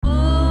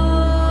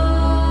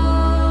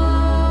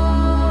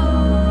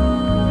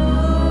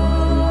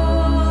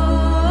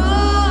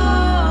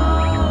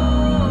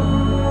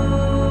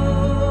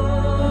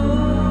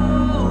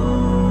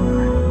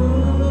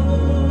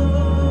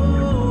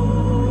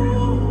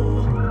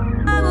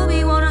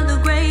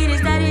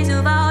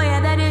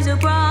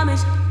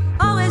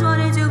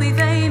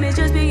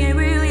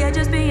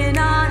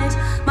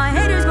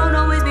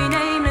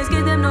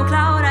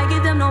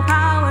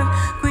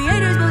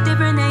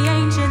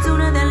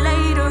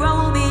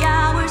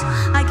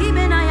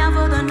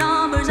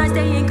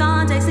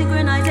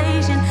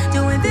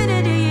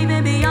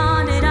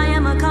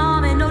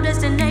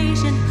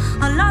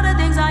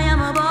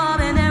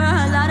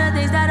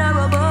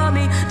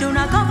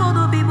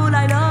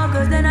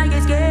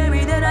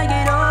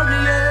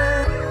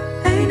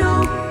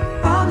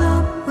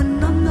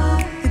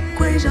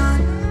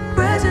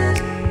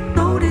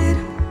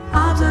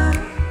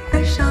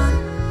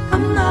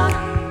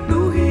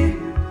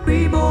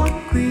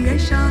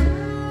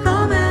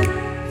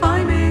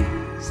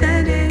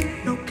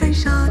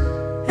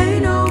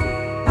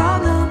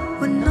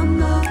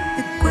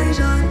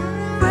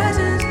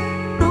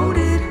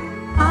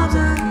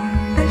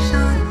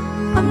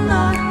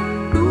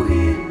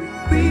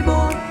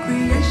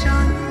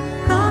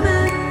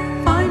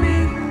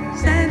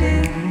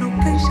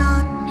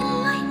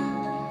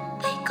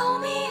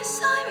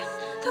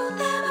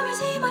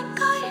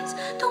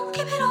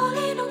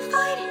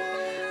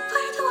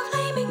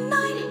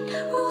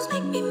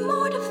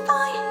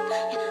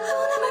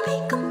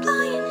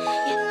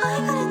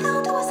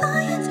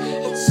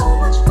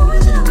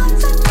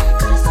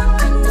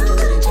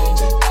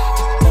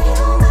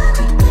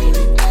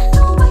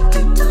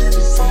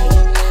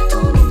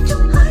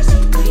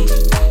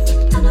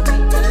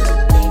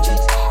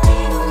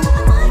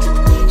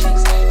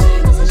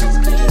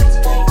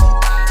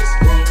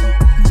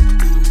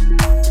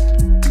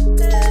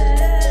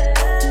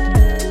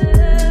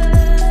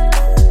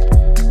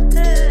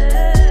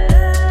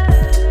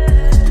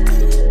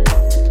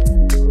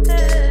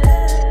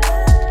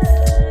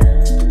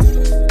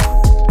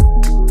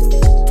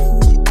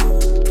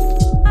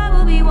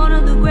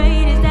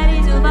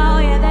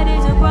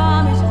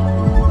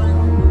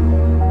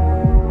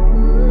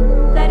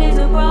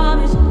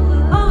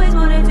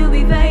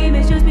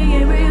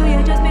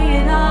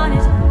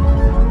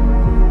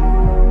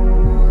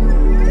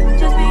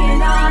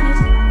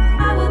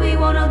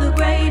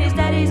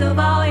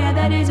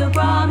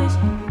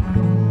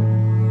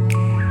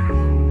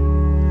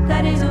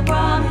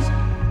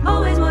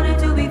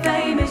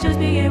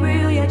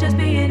Just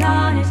being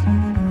honest.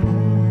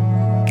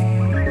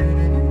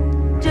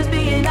 Just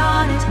being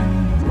honest.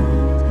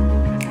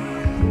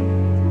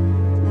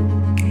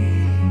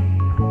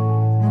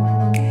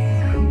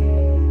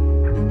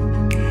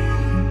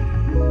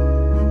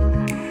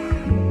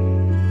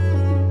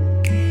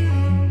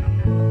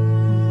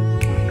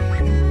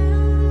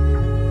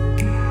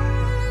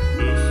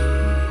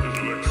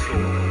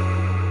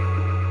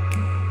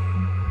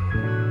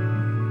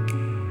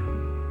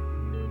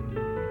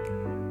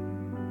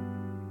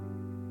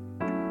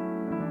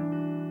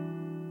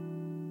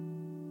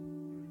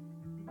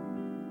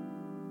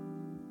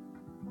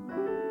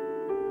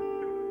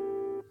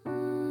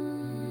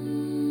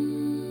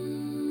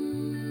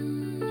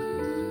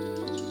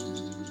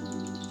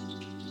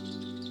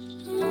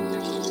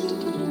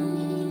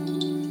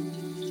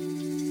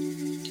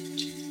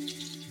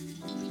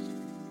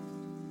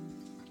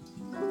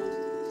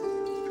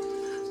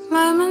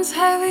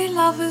 Momentary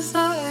love is the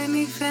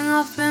only thing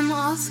I've been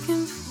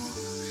asking for.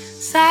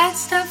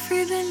 Sidestep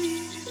through the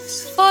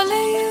leaves,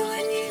 follow you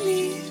when you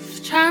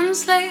leave.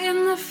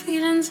 Translating the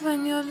feelings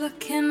when you're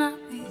looking at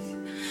me.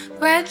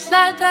 Red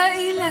like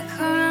dirty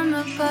liquor and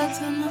the birds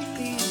and the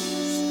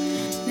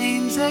bees.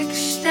 Names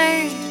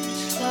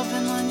exchanged,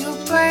 loving on your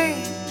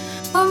brain.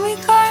 When we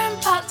going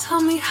back, tell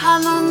me how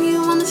long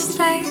you wanna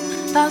stay.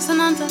 Dancing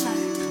under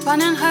light,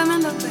 running home in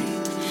the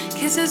rain.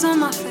 Kisses on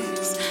my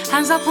face,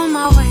 hands up on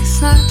my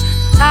waist, no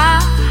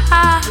time.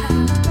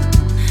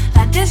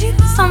 Like did you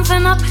put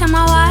something up in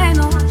my wine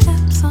or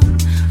lips on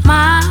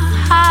my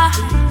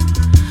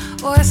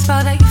or a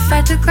spell that you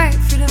fed the grape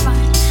through the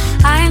vine.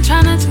 I ain't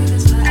tryna do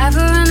this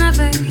forever and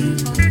ever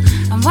evil.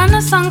 And when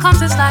the sun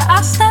comes it's like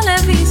hasta la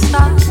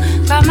vista.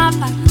 Grab my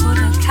back, pull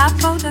the cap,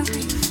 roll the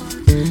reefer.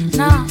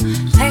 Now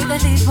take the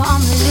lead but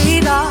I'm the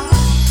leader.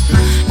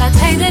 Like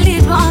take the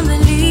lead but I'm the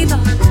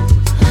leader.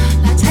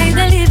 Like take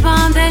the lead but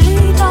I'm the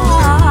leader.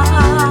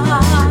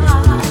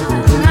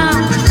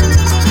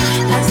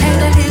 Let's take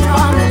the lead, but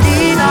I'm the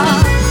leader.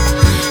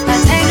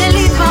 Let's take the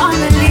lead, but I'm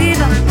the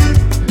leader.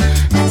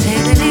 Let's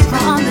take the lead,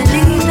 but I'm the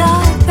leader,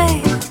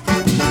 babe.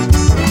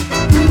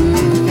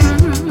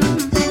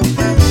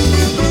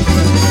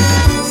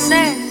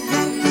 Say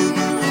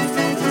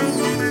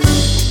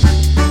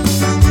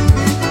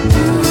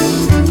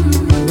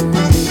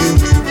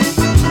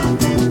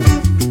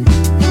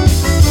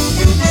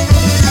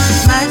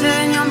murder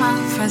in your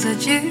mouth,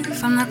 residue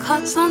from the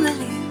cuts on the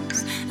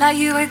leaves. Like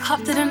you wake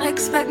up, didn't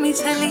expect me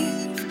to leave.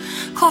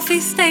 Coffee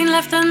stain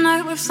left a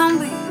note with some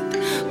weed.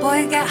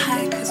 Boy, get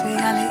high, cause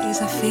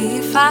reality's a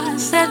thief. I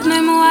said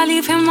no more, I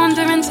leave him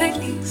wandering to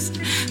east.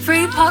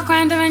 3-part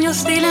grinder and you're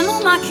stealing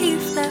all my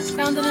keys. That's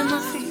grounded in my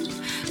feet.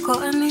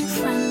 Got a new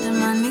friend in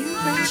my new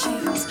red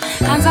sheets.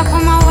 Hands up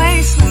on my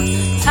waist,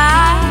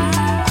 tight.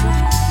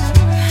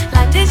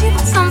 Like did you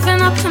put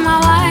something up in my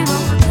wine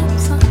or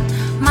lips on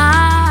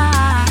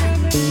mine?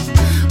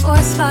 Or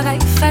a spell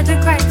that you fed the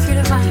grape through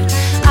the vine.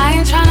 I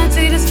ain't tryna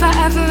do this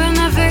forever and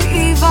ever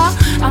either.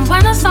 And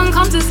when the sun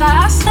comes it's like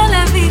hasta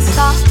la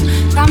vista.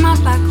 Grab my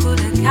back, pull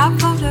the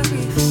cap, roll the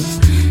reef.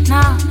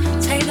 Now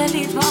take the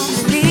lead but I'm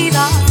the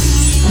leader.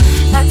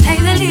 Like take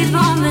the lead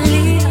but I'm the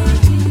leader.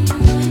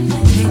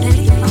 Like take the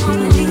lead but I'm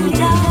the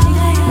leader.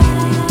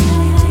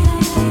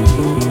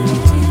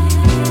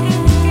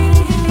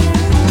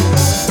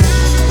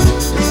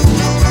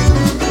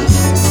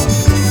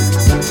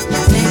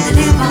 Take the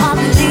lead but I'm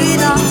the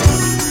leader.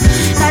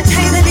 Like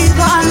take the lead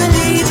but I'm the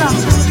leader.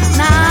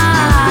 Nah.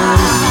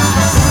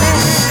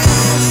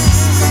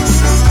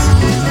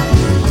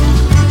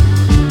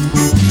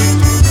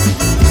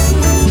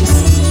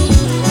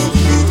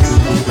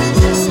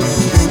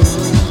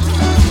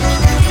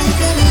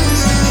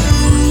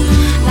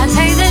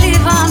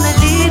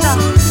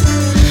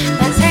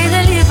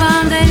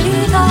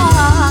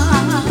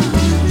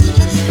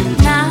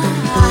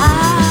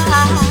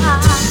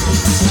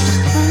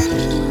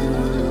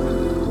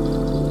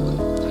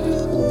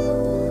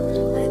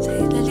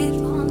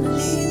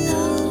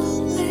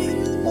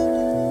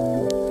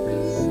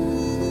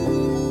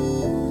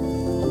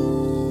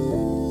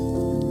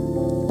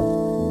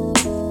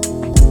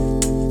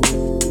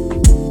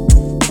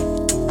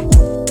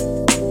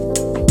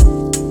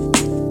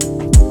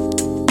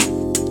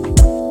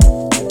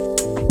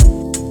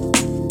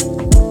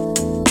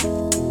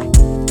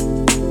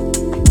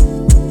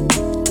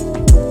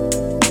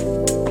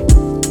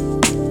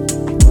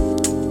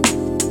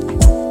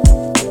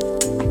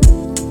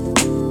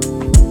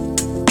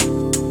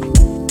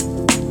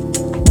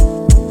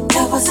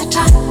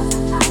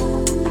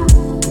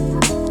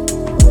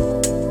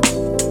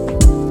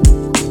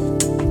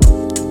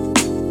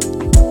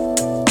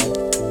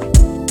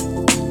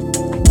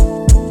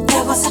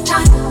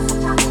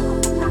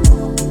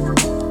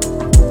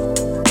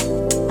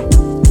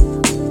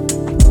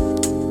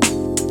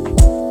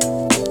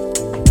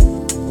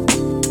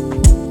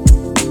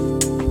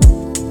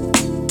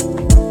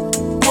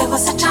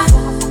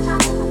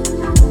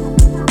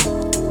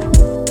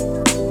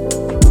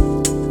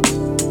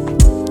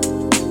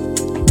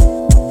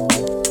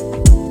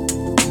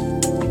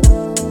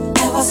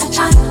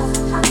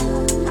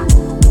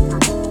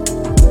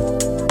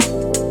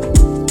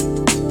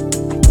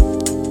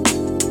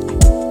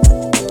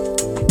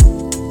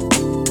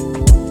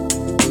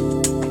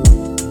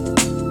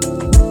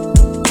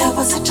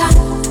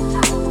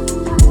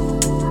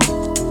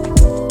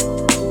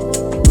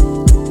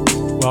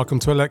 Welcome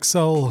to Elect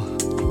Soul.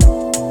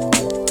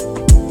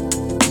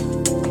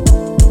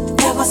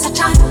 There was a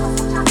time.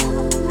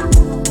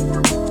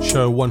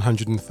 Show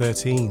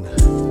 113.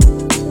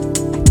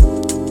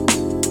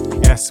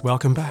 Yes,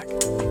 welcome back.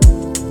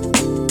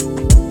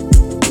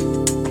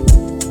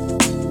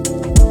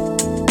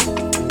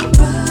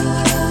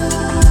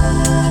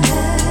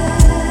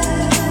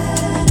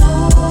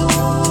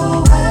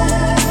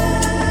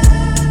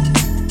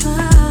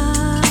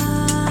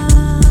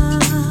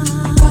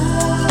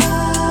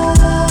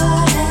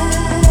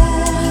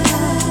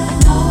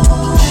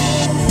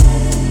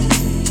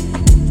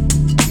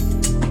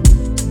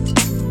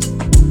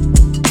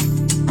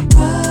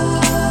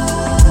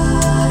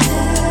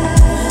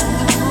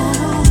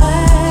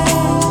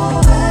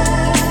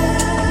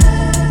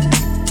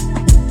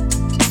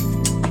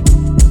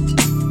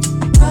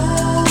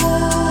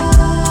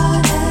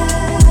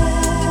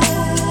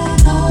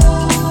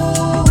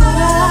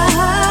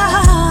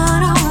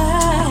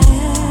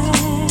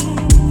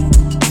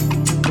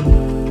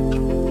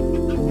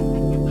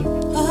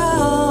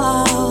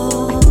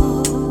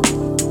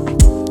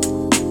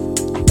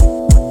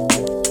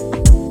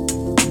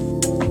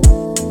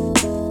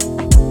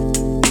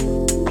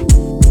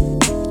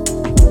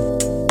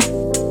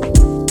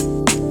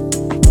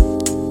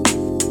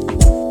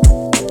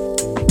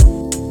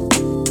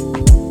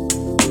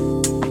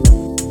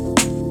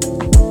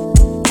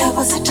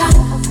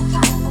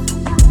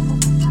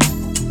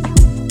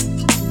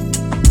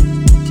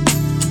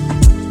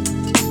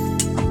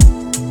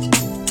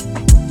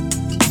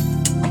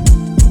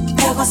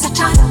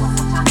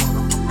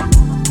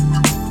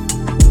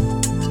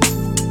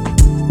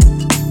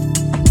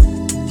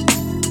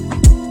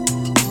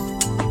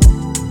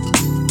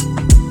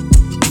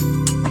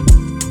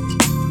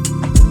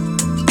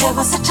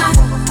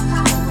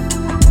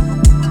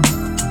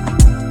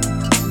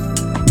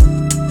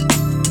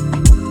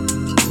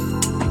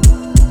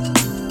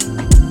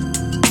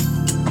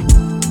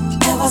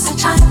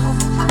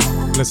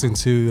 Listening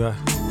to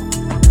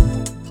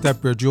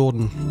Deborah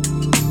Jordan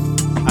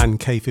and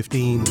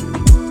K15.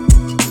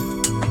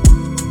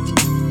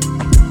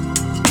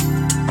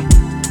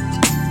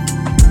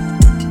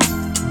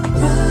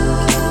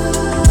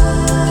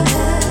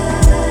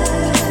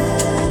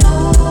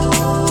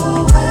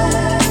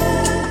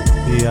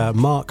 The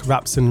Mark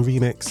Rapson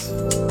remix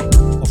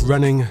of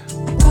Running.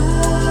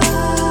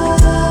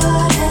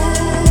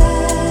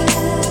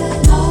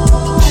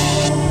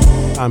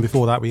 And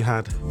before that we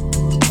had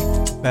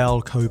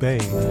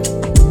Cobain.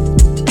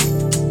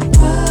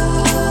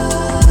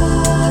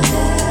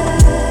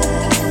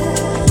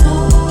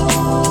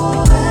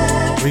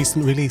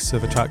 Recent release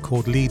of a track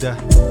called Leader.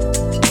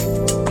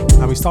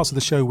 And we started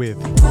the show with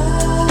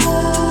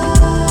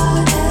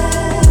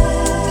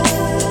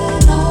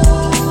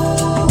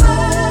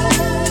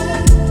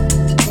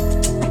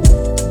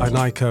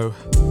Iniko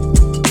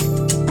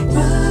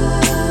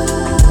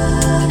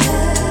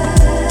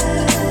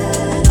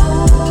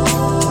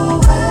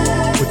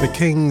with the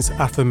King's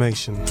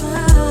Affirmation.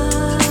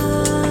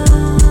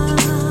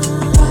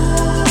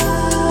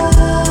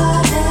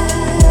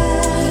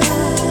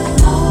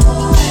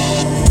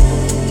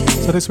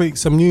 So this week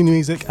some new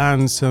music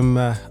and some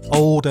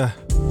older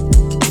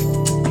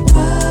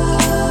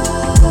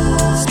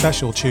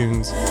special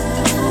tunes.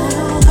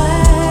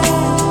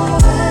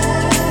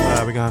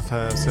 We're going to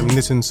have some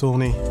Nitin,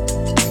 Sawhney,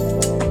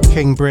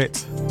 King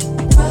Brit,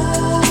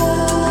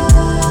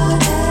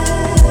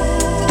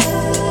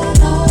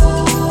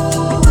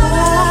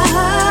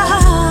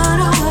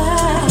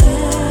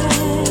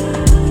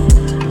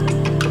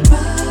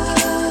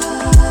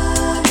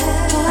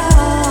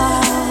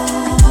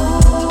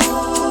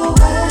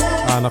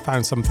 and I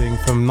found something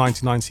from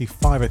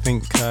 1995, I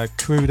think,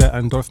 Kruder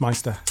and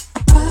Dorfmeister.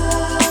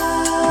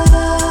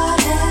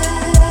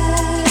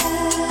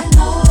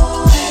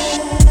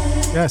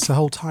 Yeah, so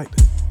hold tight.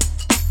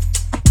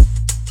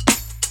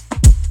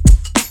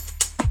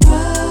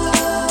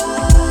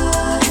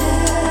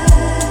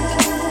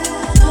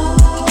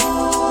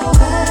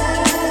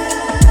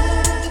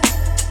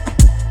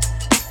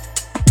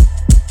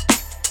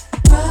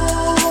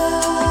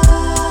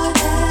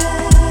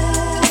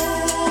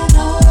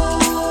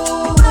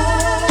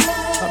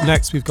 Up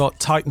next, we've got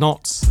Tight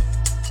Knots,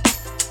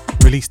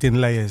 released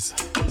in layers.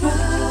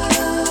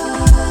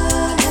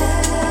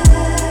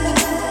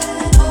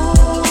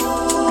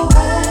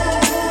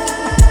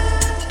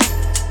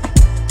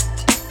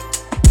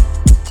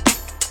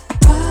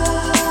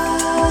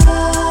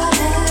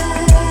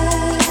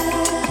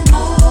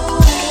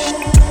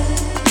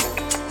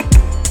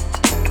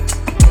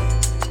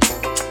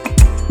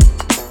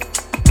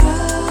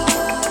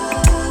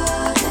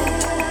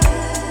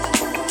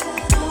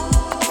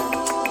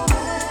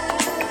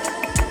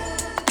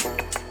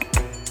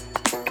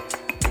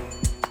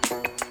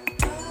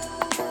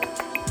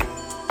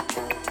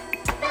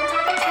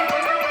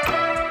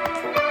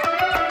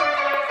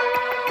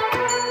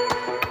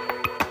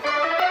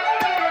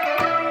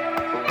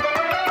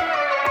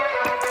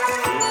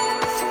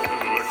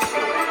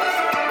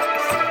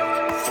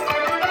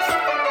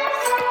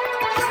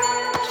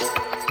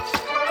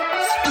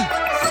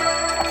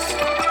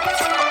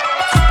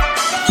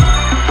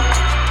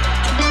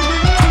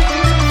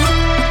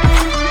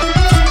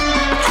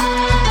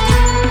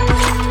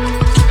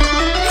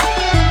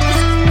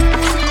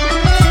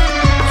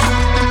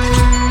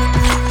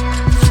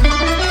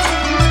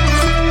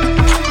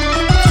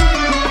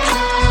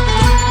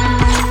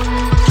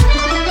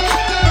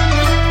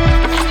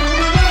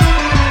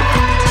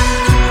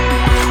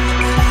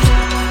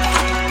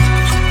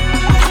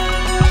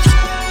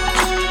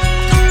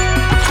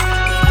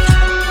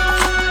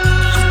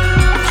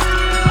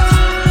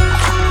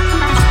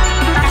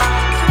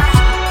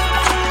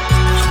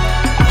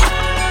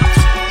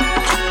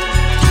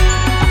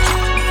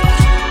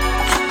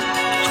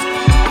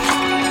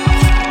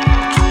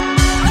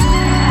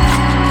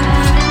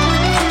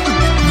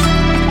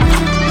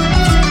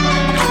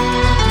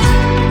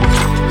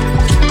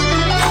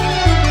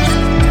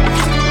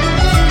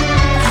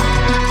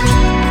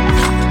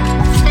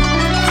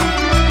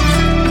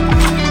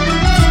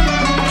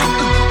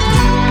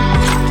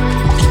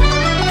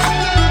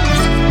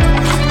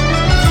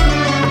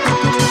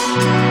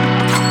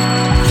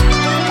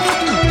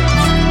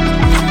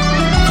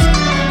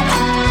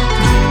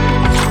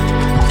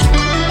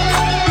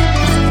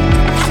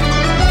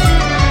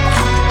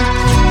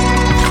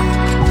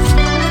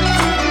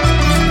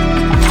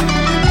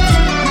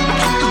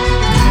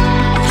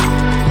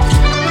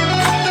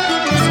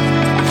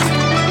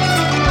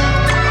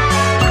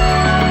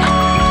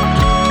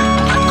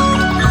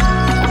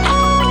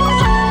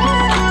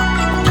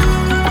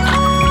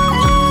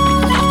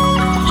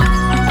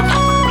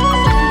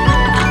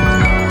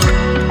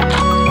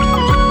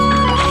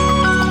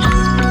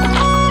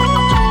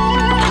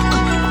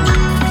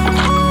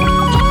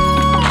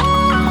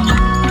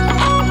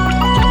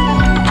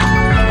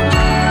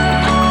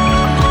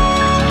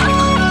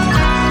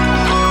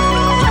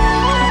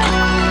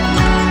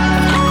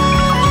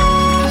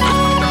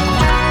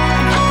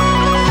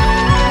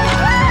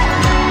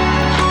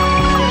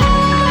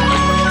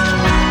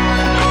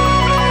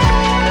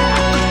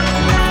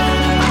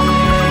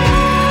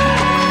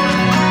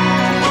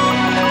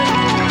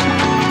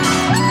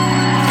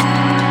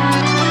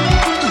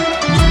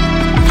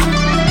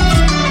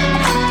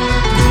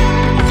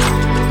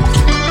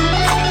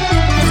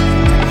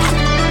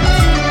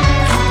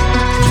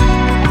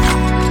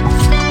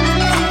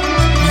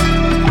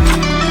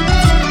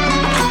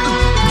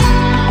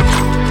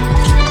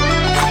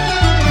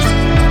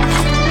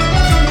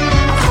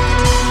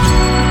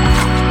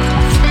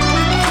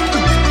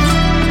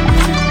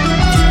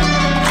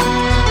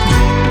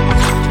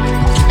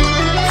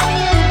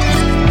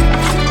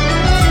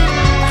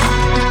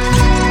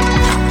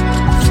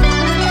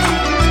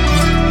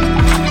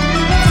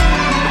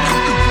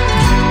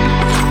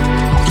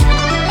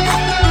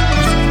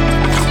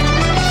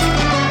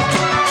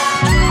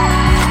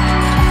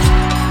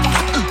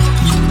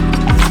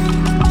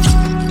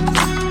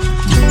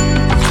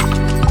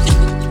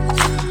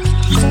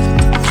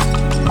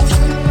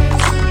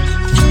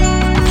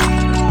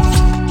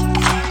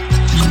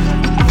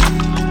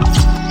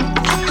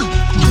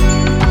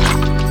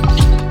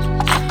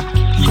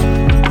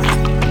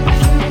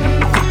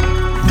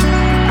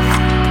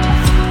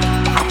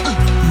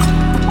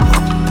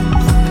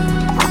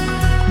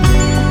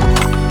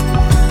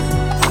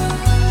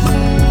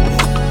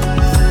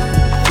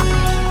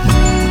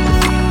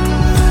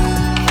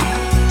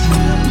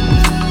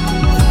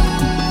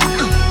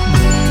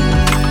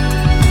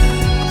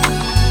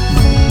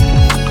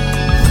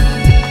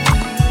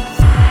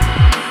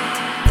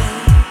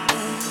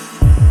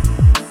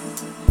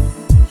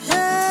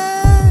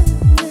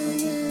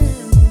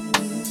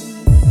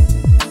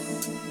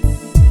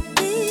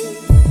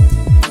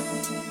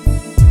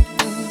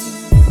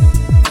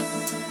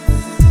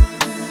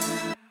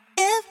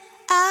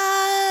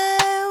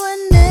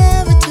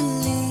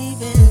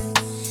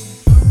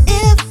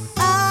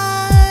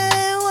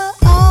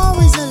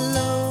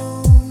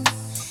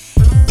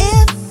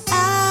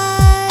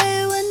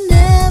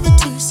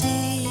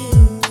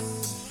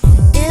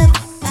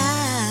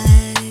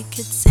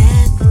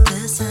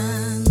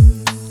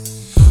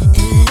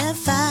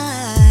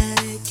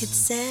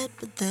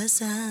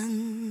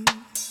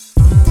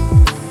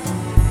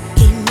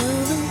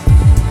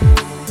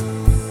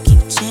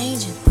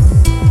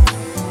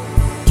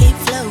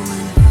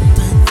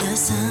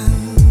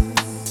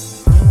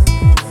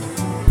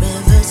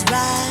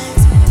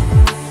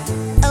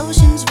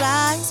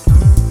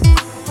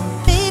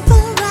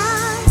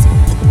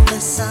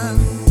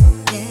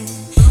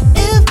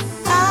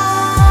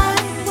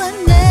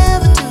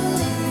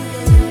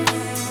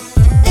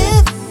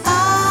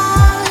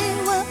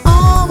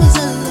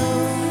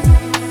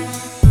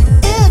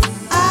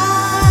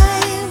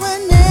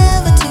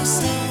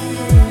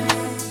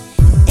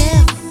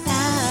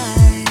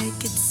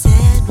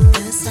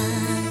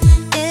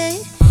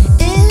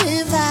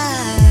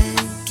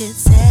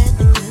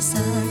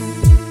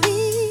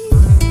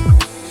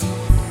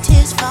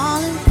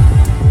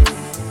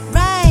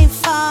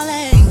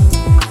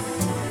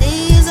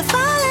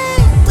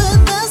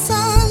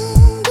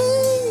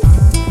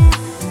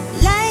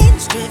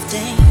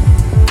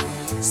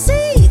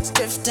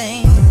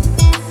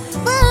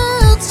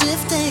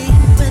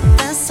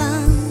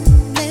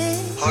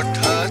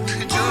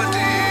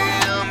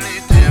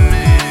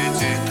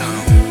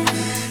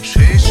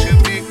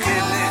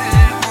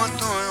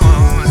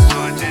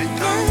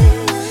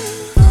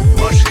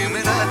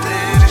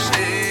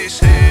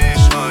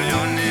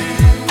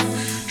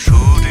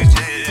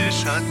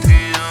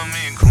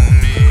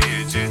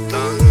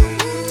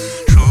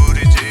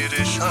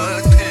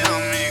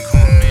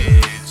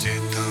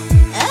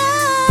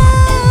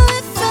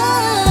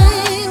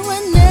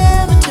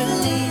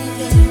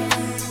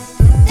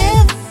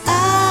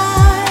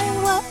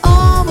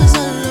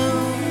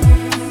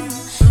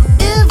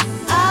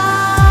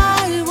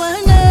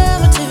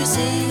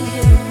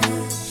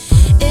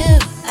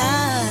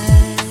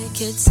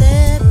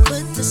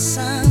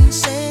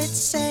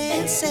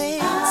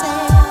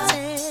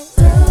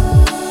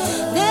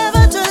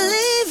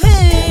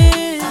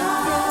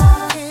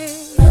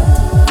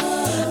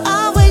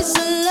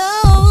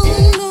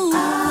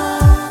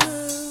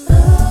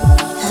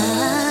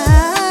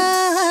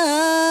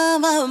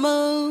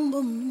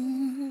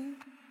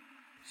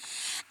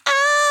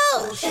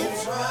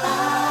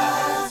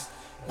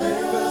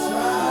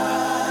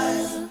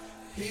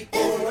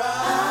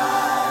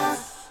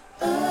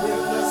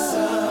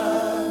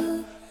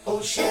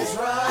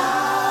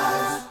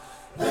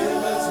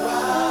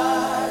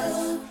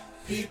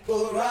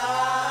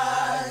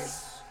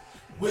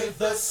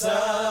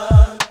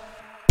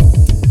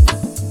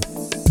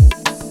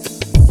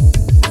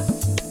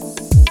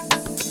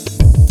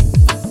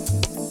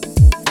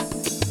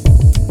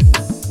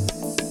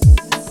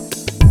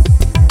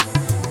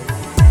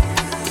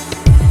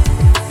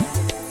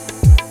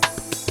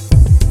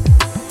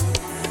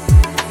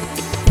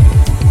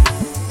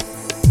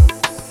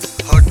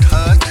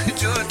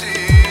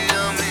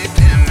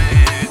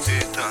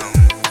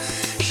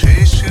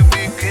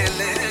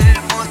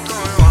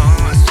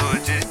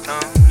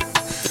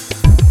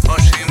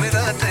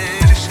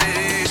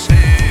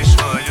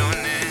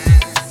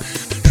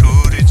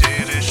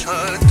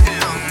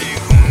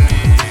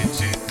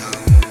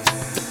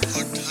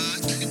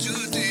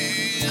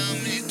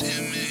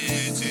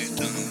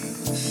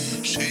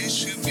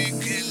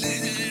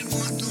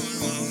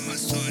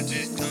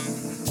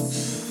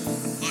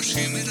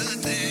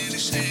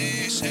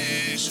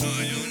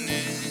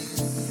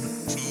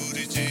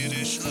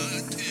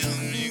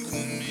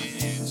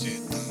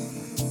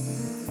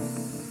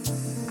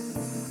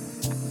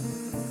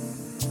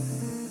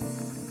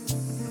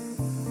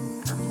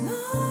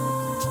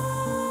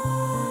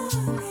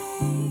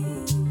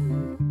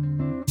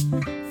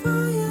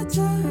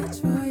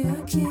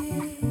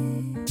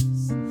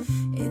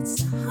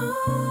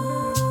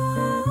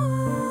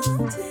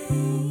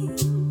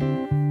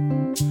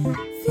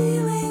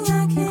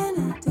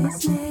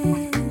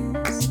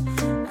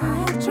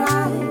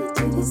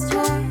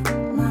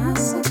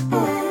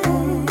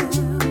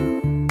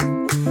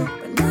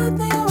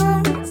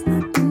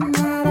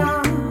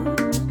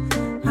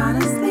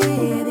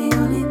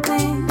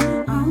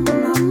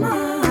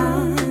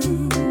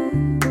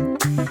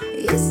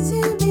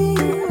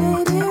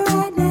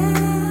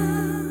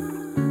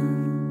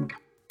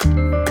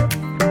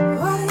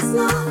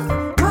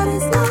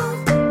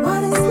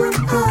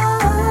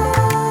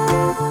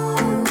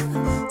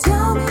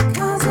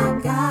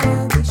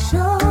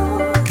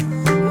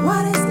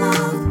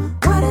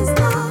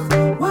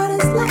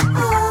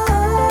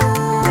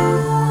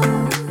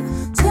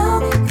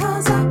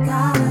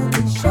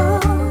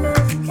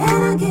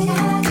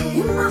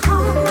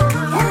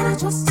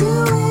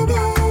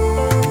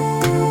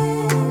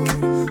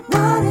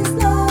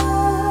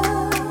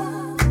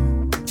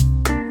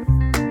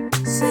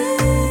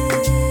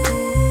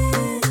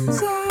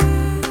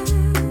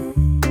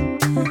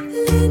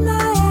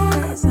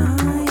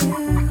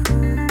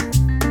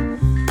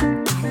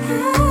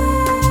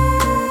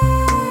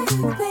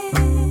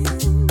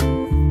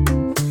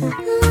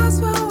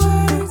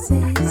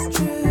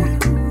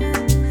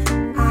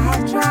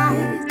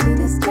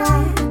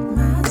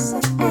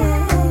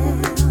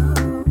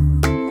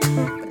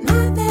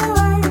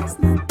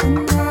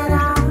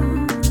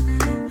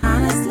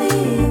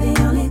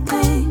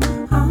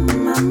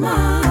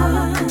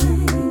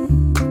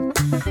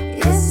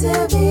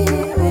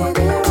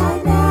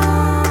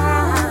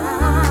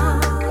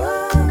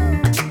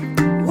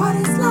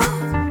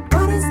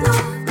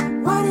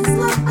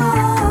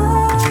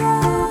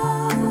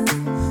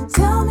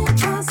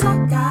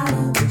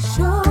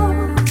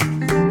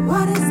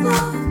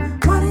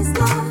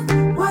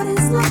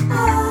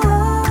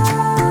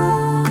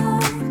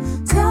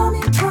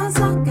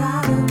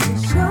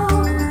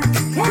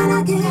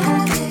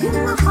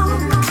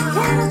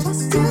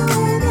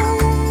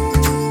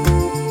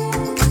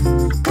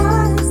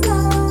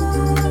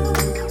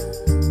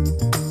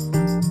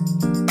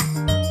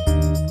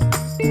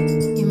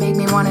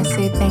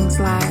 things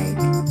like,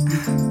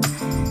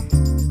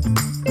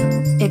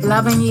 if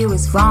loving you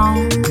is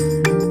wrong,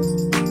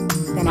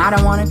 then I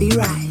don't wanna be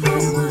right.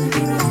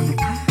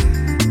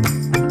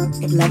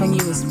 If loving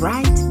you is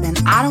right, then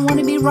I don't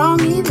wanna be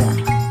wrong either.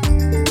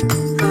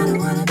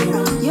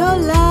 Your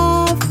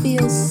love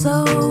feels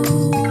so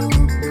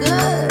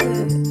good.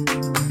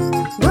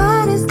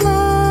 What is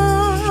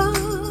love?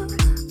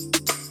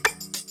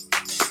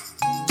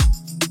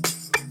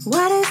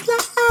 What is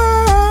love?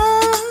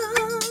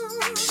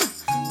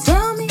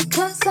 Tell me,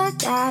 'cause I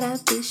gotta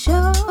be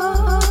sure.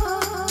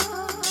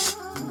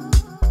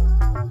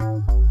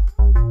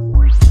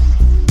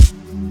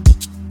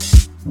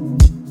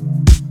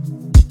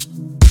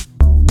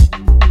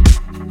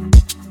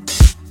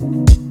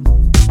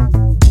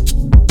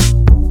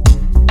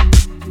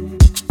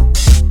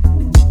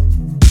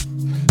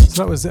 So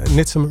that was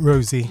Nitin,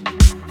 Rosie.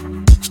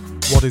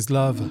 What is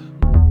love?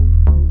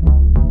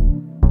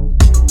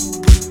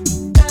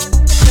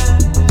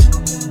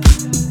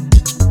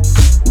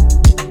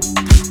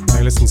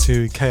 Now listen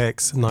to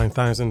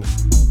KX9000,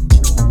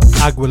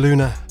 Agua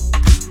Luna.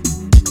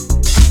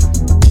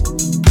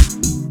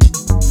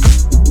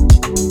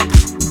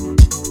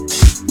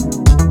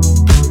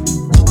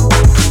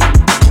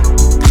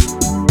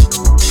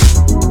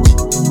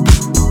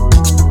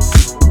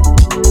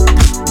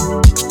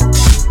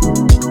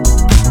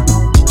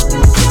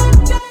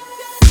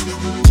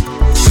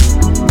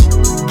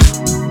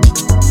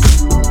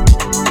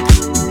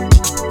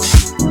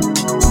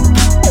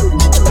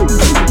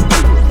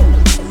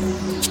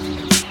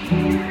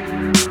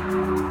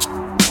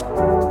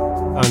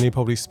 You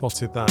probably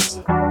spotted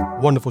that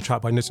wonderful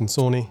track by Nitin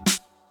Sawhney.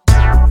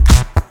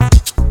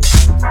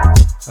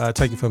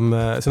 Taken from,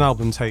 it's an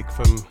album take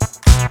from,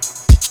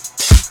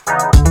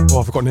 oh,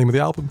 I forgot the name of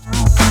the album.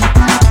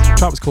 The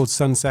track was called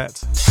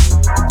Sunset.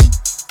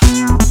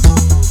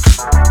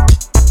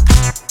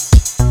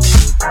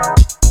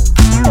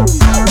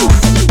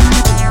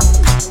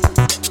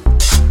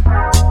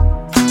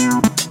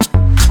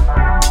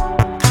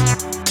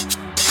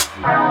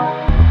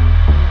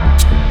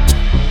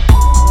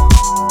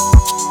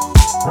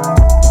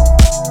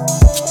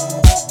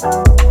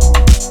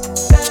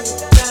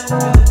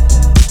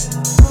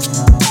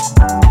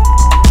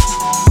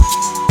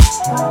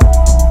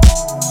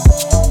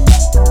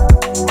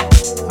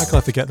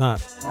 Forget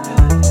that.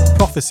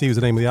 Prophecy was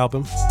the name of the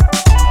album.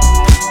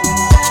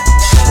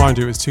 Mind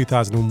you, it was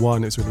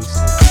 2001 it was released.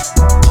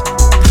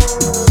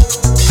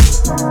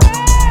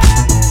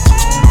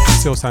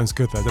 Still sounds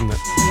good though, doesn't it?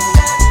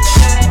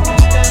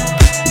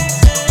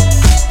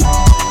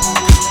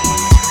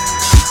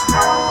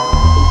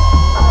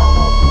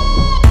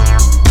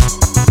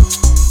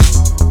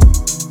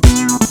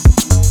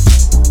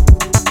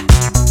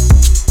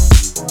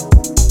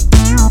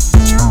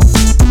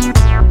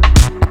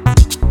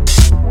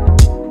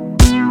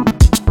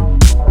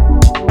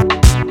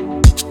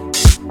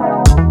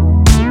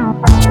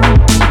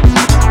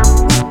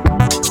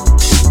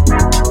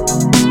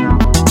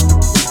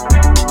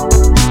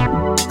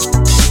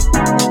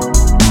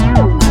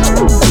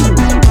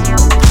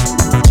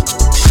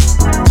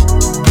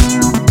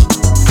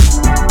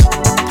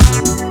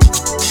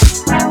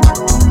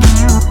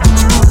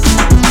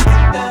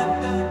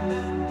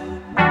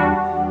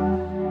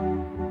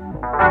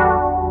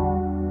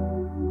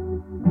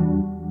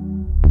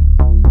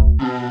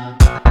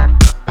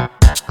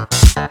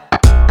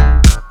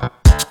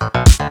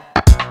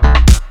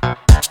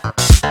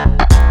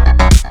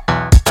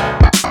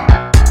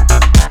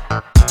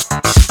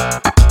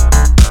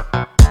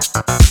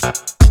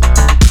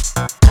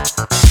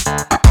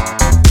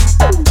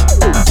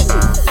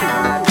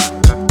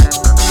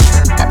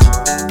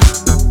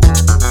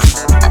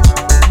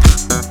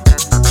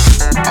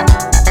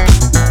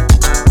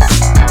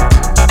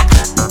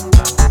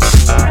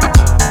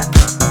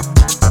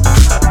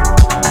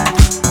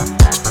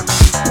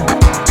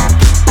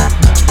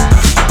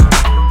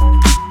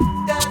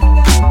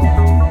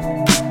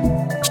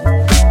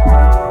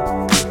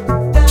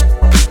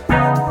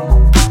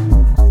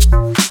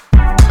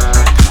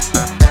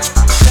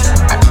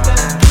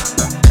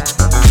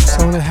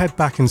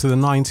 Back into the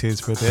 90s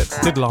for a bit.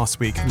 I did last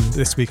week, and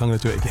this week I'm going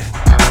to do it again.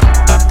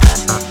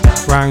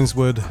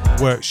 Brownswood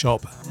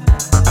Workshop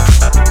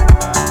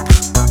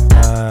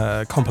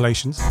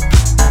compilations.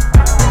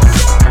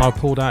 And I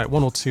pulled out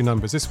one or two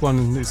numbers. This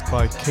one is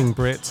by King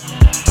Brit.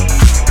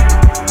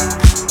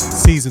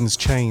 Seasons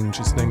Change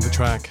is the name of the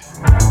track.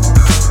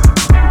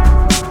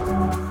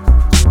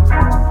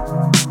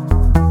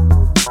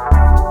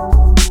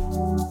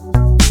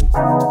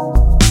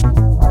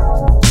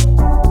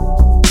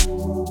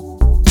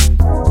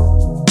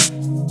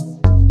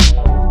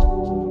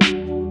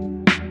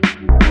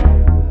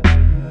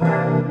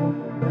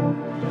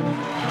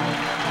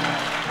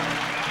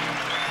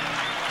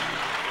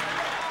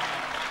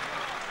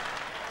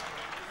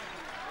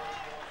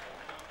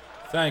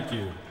 Thank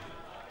you.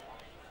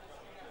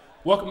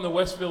 Welcome to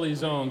West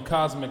Philly's own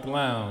Cosmic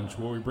Lounge,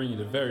 where we bring you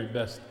the very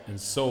best in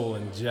soul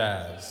and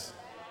jazz.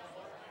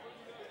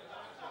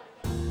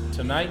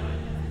 Tonight,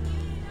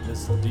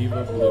 Miss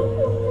Diva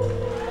Blue.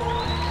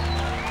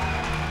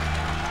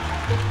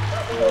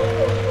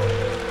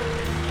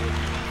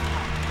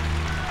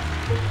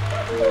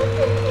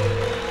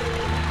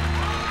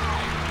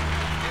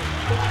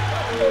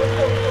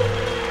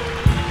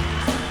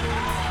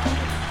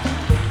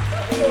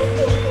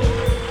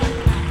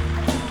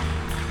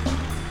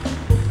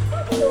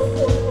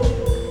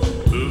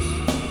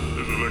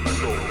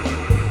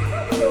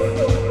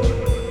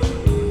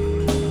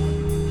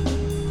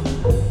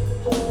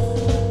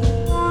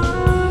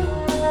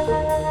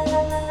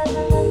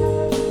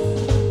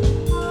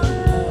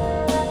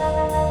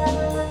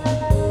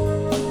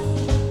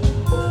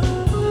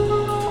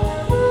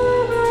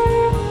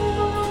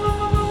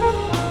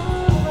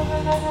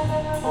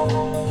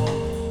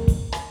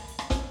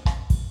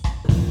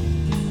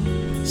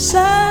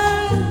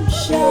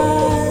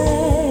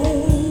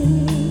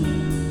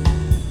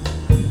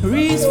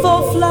 Breeze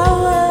for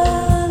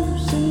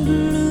flowers in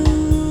bloom.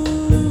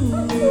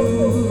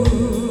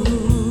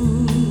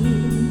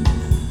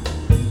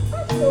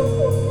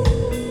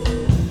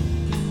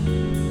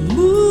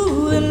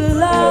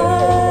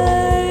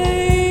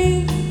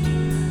 Moonlight,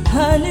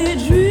 honey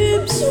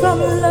drips from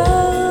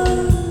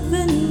love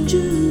in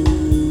June.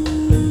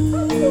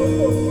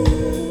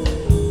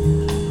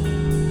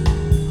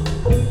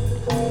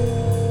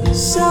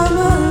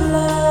 Summer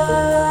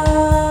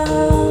love,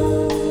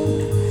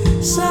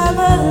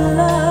 summer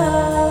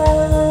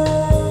love,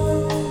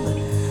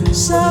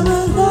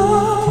 summer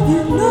love,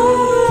 you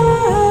know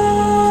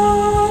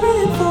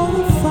it for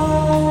the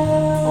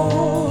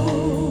fall.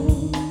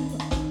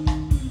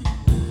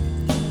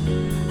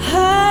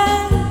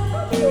 High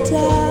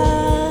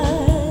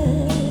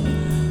tide,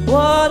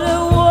 water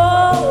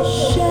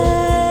washes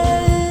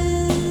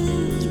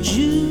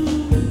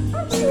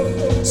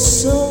June's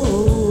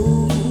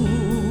soul.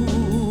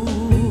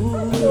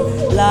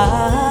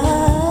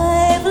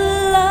 Lifeline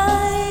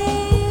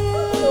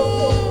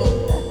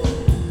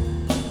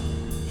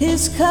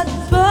is cut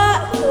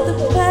by the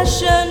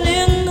passion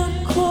in the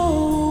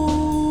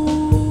cold.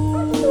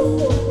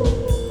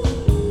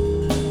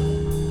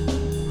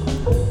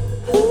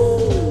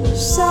 Ooh,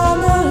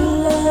 summer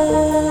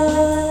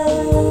love,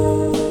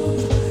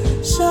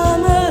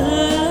 summer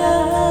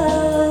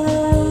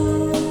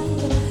love,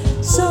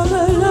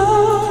 summer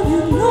love,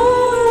 you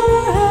know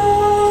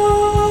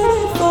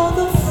it for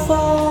the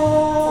fall.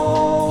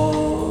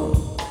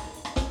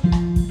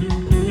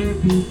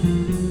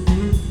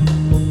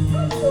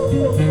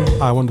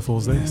 How wonderful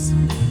is this?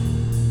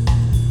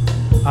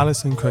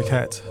 Alison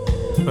Croquette,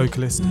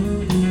 vocalist,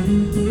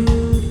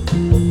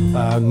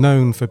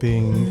 known for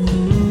being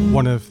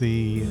one of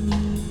the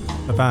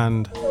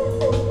band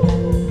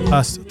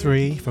Us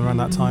Three from around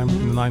that time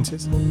in the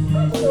 90s.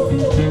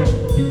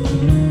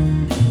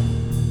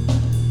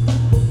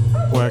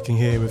 Working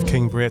here with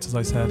King Britt, as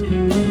I said,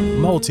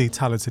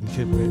 multi-talented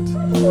King Britt.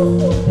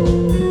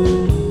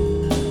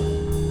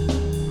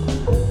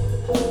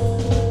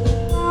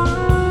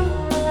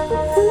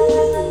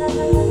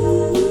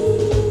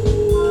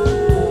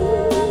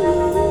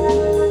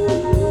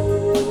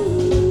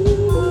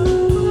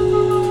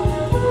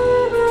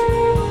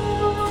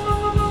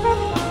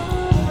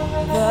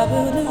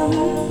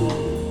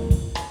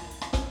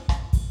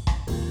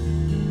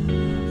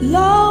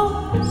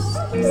 Lost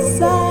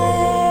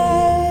sight,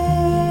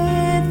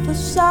 the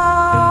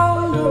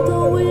sound of the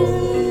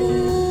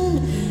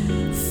wind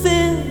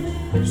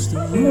fills the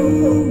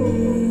room.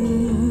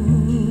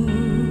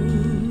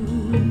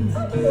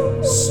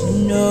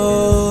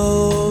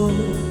 Snow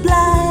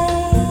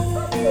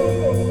blind,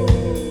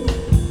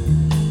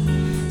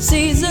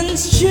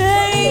 seasons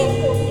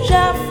change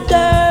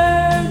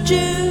after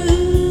June.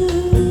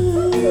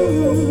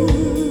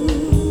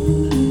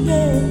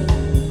 Yeah.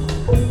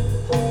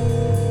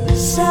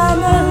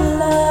 Summer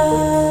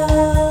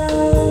love,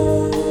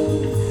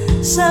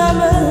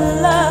 summer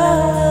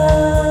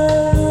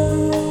love,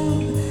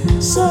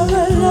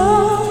 summer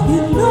love,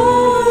 you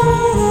know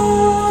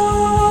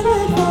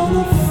it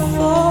gonna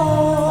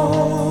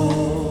fall.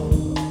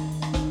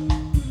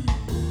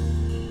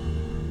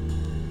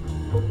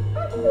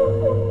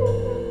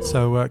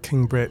 So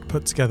King Britt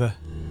put together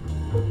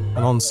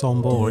an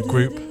ensemble or a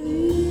group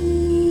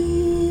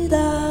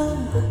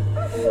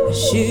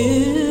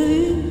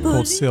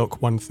called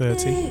Silk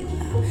 130.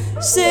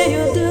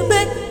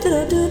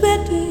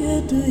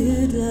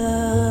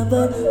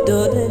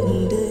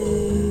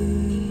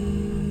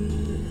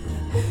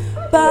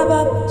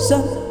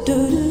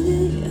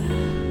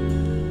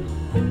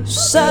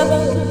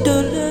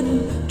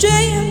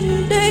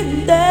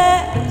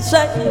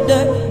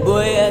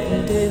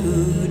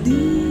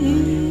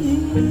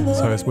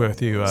 So it's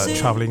worth you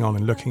travelling on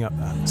and looking up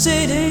that.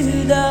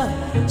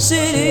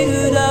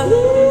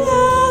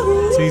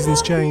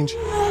 Seasons change.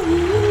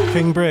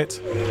 King Britt,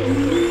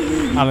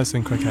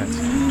 Alison Croquette,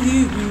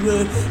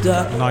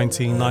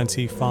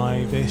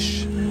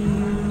 1995-ish.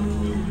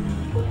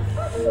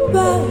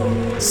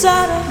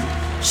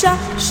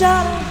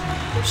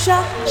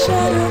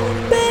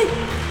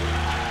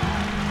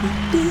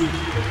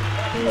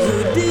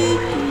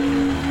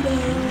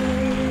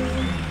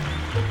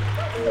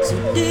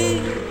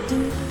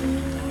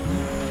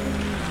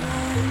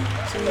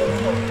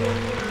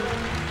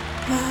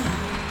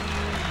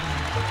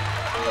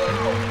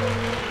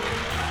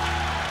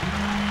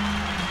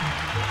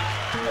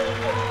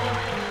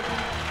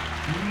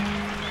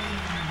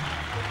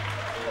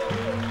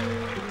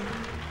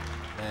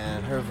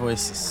 Man, her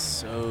voice is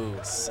so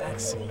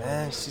sexy,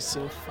 man. She's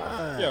so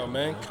fine. Yo,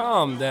 man,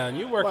 calm down.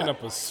 You working What?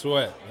 up a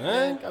sweat,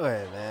 man. Go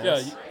ahead, man.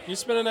 Yeah, you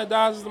spinning that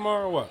Dodgers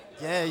tomorrow or what?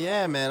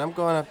 Yeah, man. I'm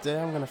going up there.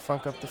 I'm gonna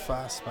funk up the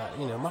 5 spot.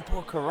 You know, my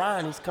boy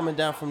Karan, he's coming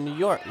down from New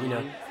York. You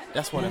know,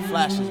 that's one of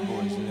Flash's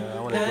boys. You know, I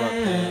want to go up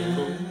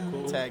there.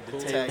 Cool. Tag the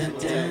tag.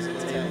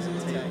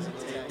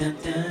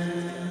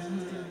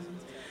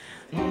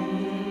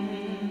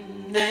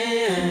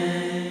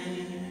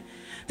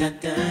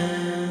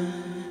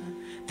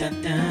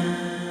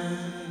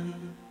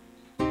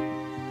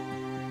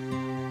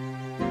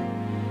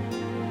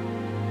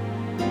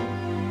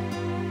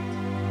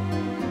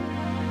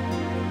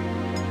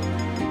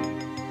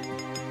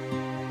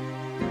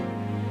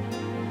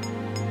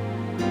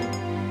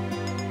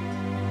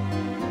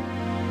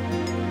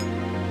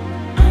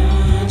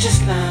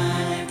 Just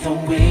like the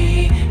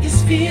way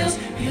this feels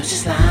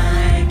just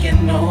like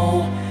an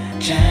old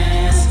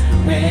jazz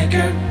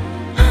record.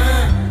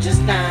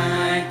 Just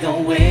like the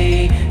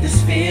way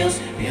this feels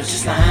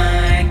just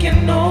like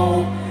an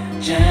old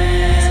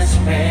jazz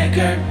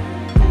record.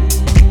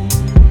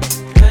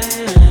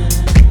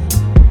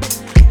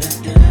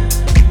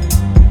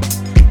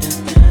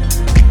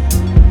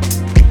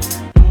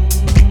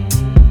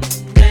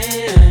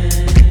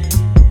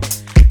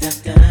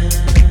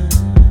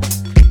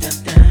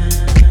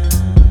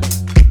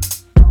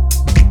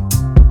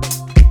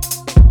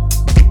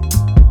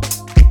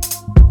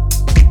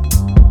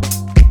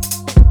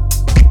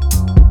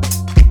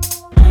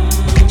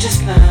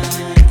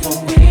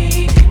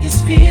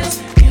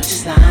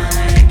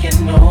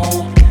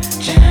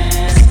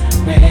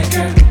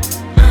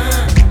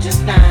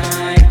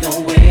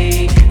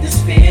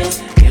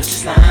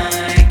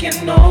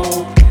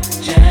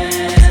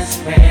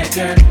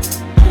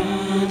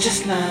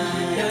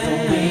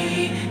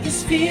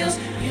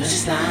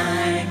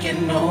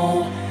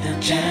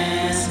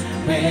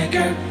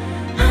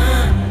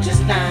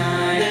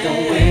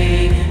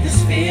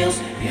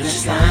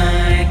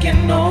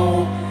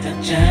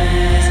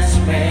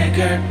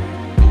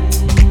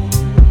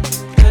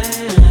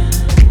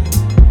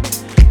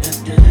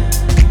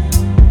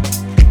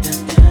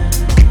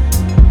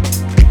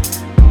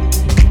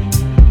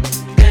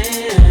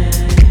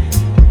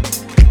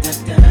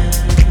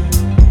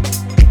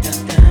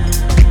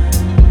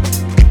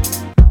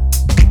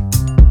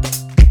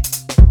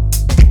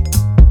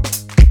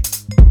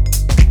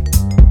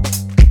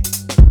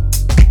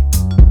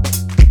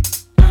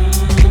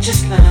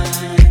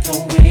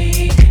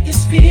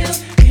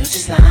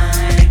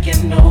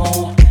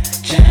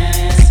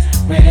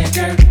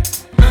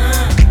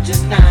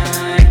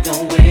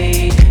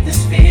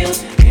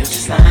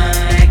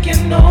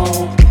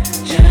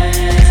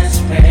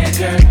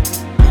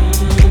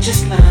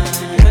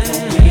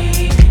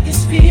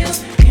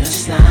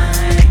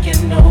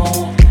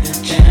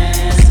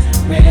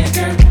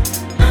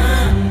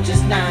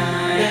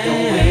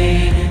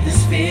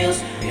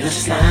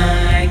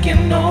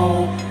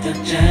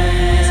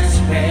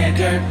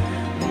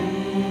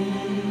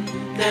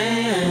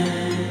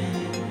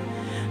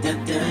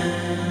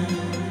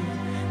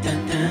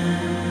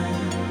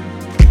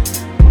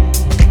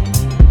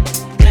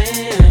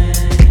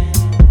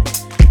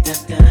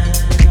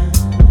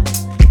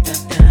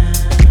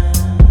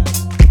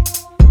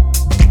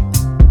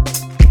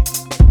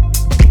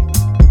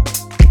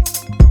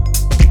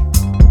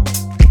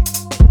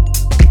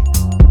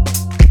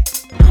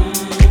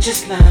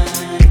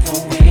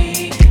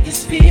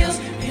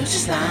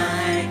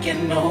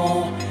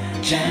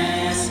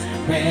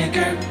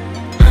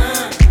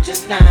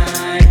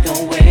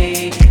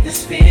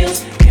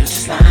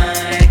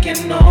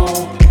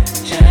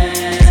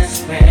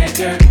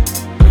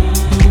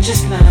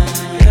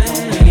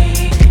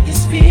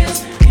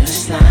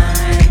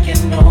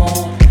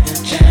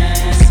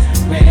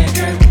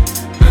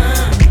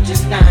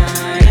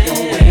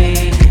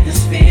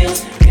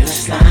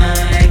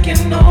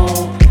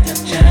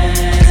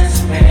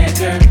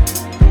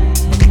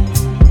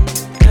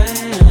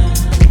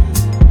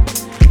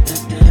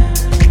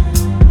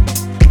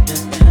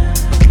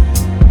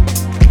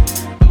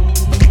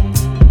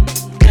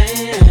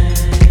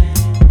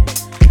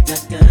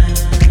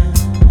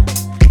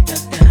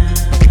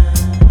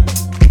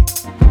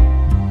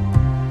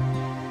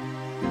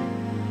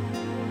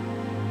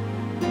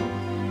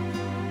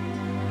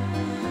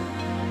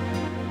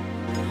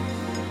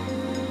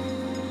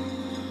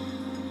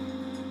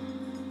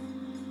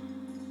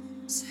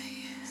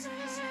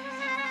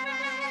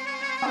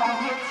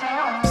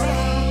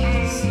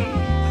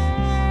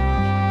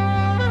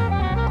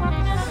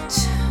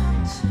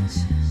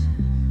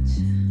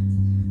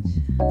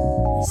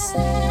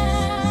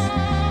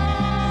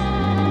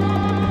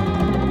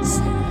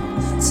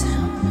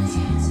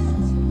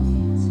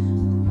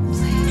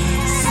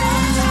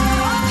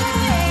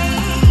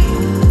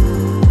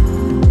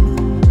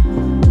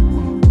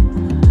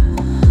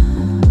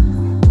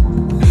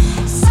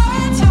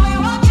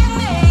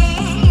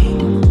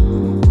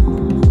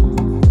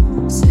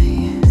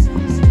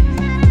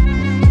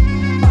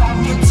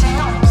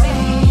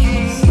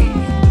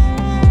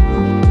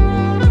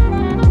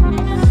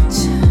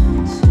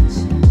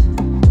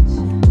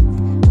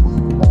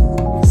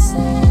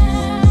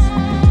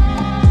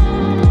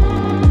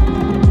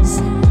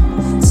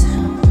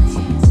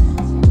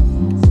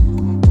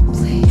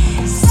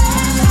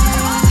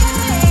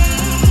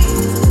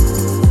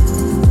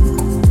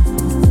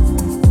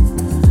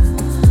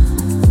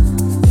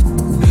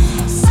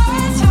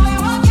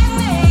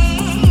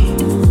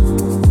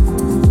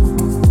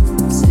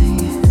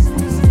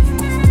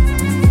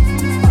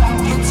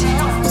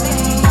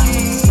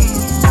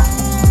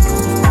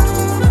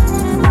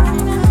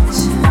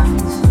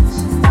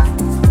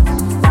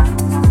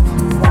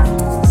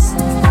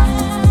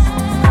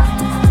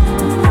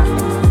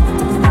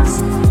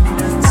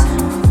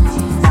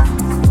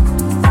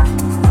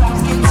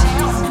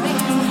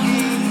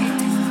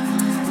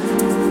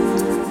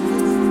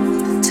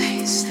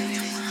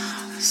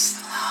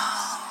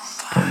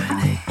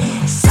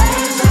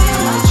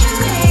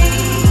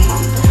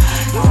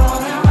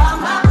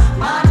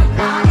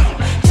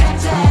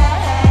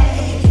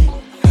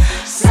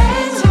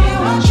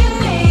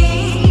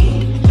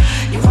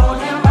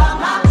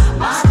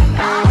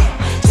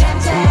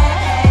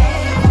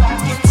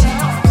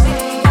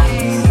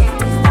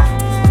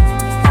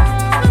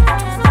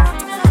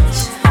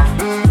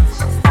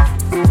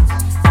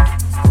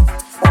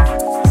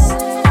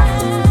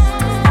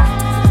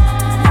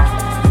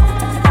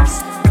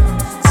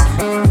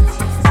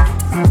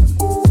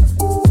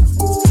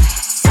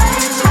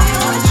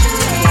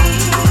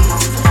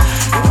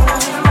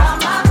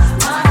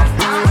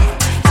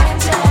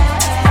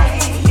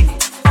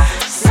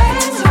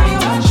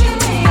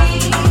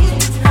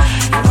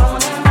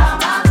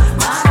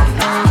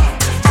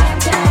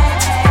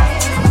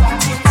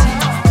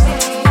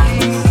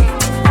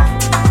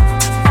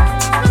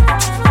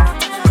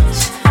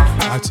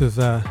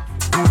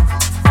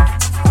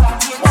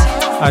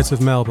 out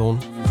of Melbourne,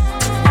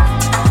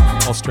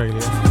 Australia.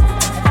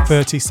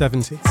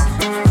 3070,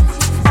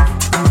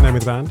 name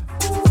of the band.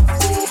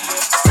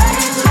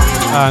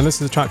 And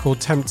this is a track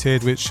called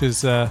Tempted, which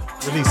was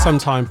released some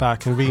time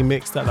back and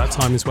remixed at that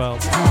time as well.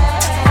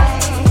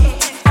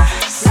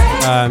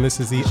 And this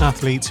is the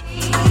Athlete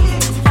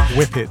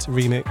Whip It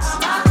remix.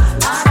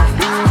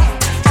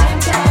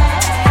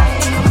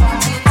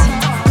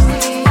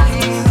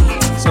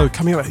 So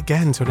coming up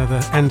again to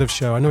another end of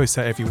show. I know I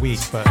say it every week,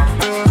 but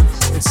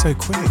it's so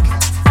quick.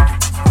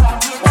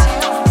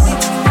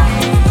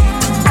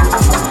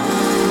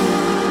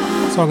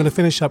 So I'm going to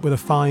finish up with a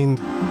find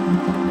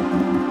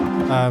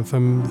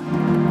from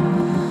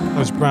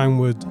those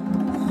Brownswood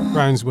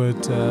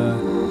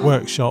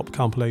workshop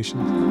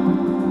compilations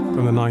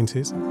from the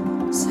 90s.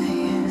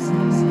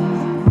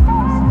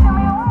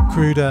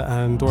 Kruder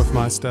and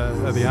Dorfmeister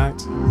are the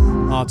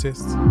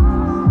artists.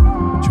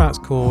 The track's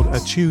called A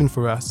Tune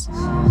For Us.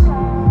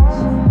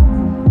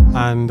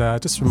 And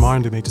just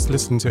reminded me, just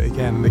listen to it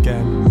again and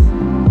again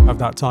of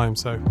that time.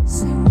 So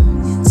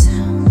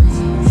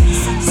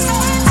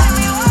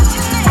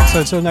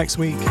until next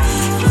week.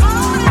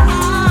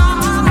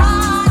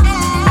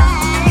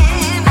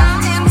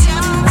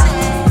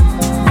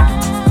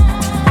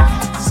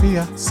 See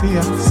ya, see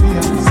ya, see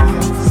ya, see ya,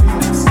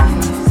 see ya.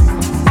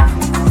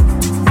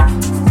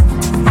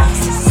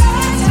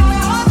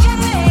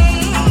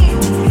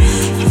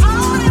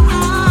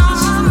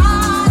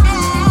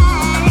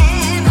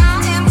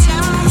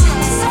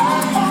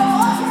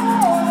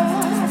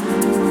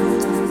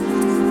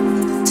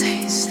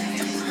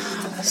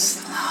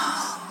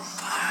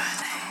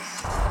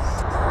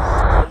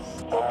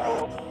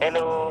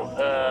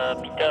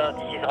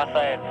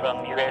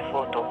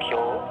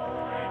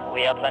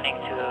 We are planning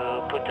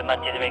to put the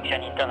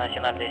multi-direction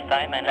international this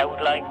time, and I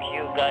would like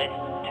you guys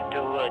to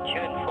do a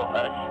tune for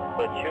us.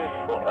 A tune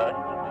for us.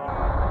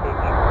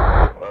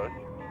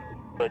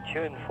 A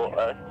tune for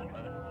us.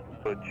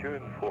 A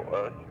tune for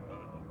us.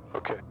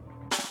 Okay.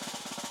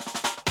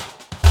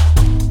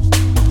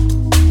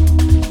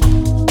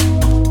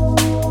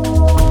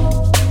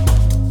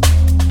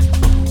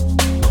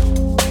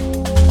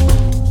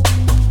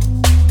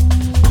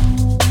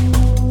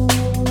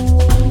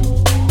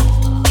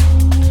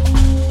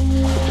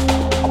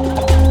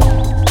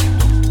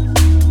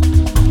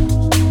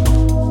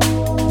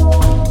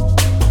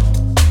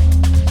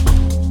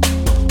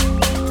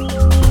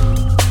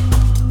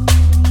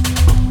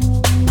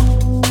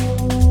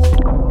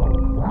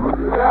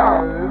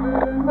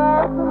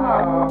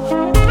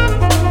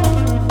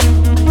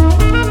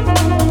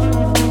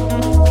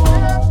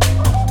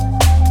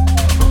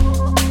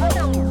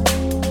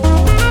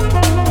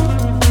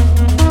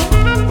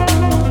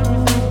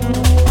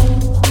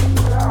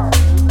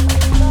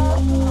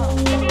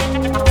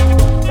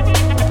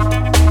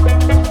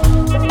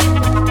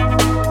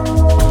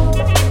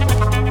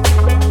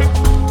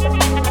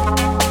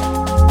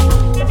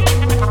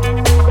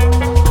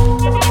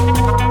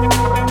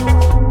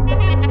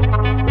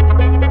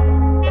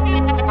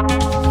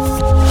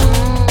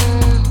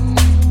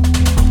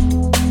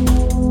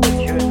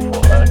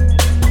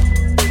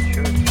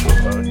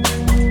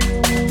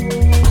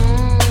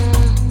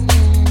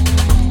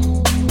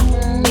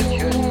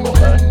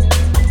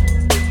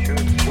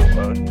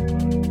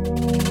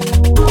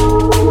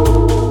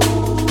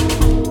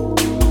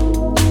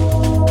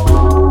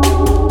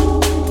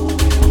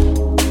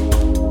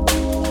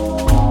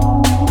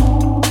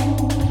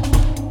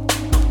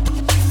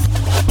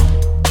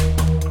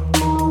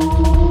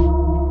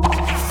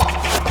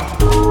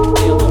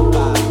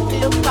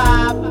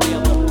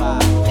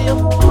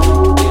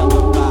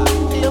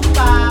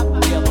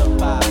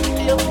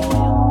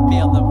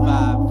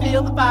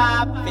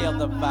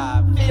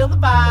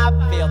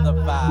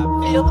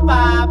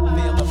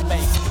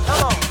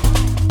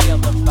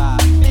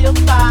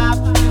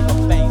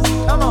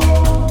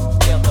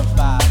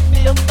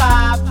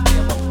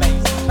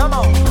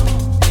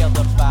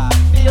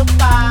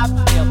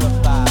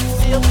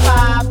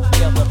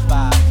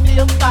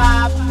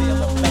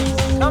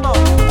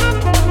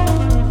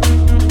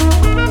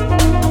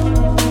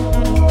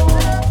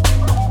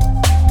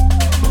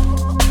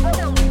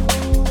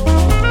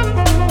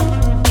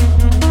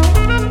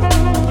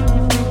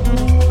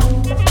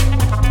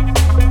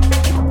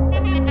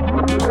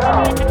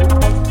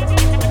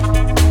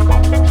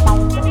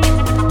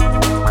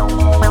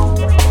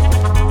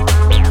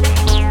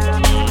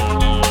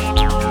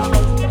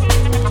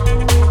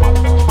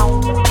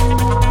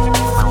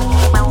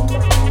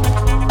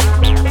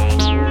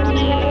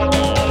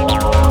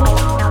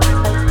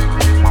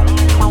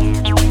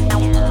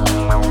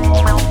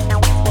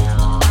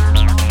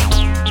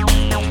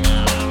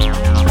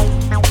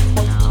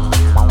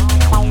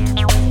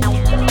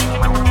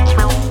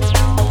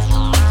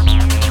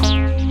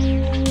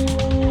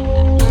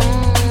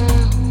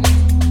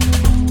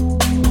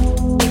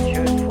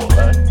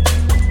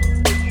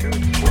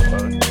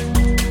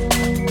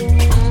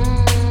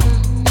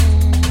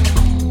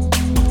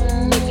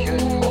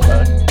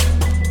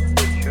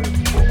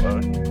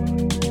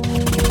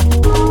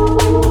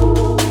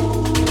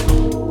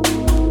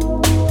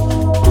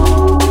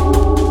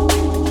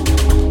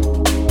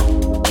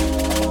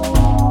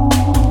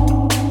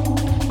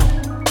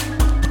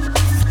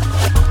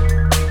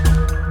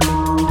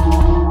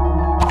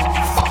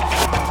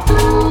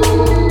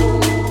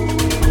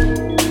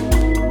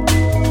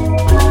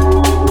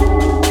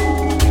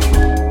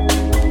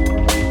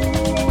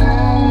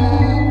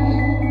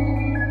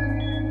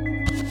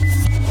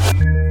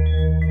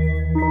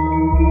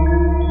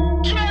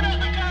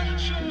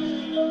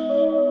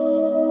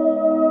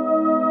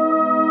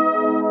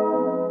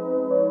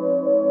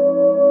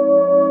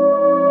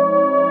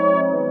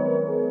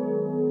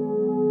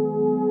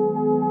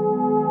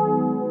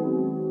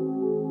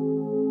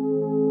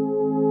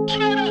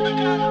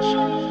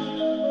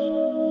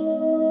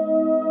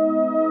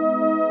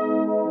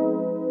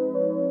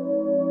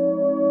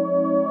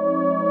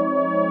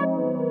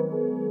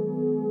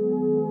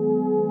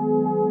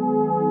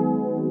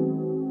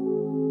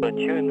 a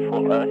tune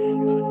for us.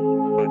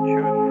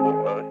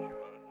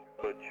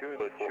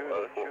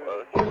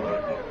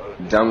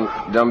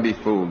 Don't be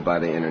fooled by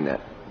the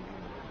internet.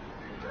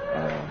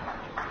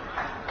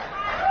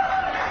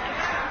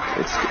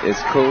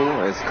 It's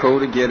cool. It's cool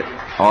to get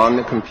on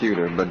the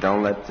computer, but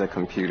don't let the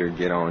computer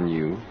get on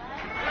you.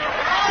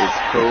 It's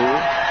cool.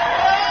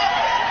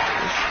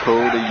 It's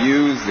cool to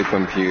use the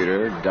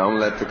computer. Don't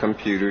let the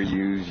computer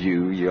use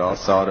you. You all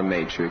saw The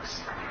Matrix.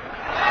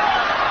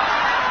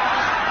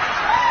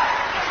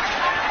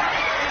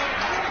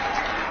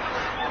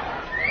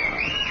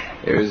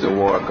 There is a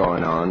war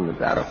going on. The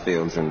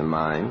battlefield's in the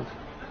mind.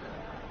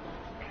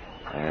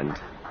 And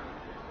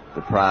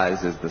the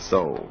prize is the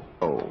soul.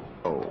 Oh.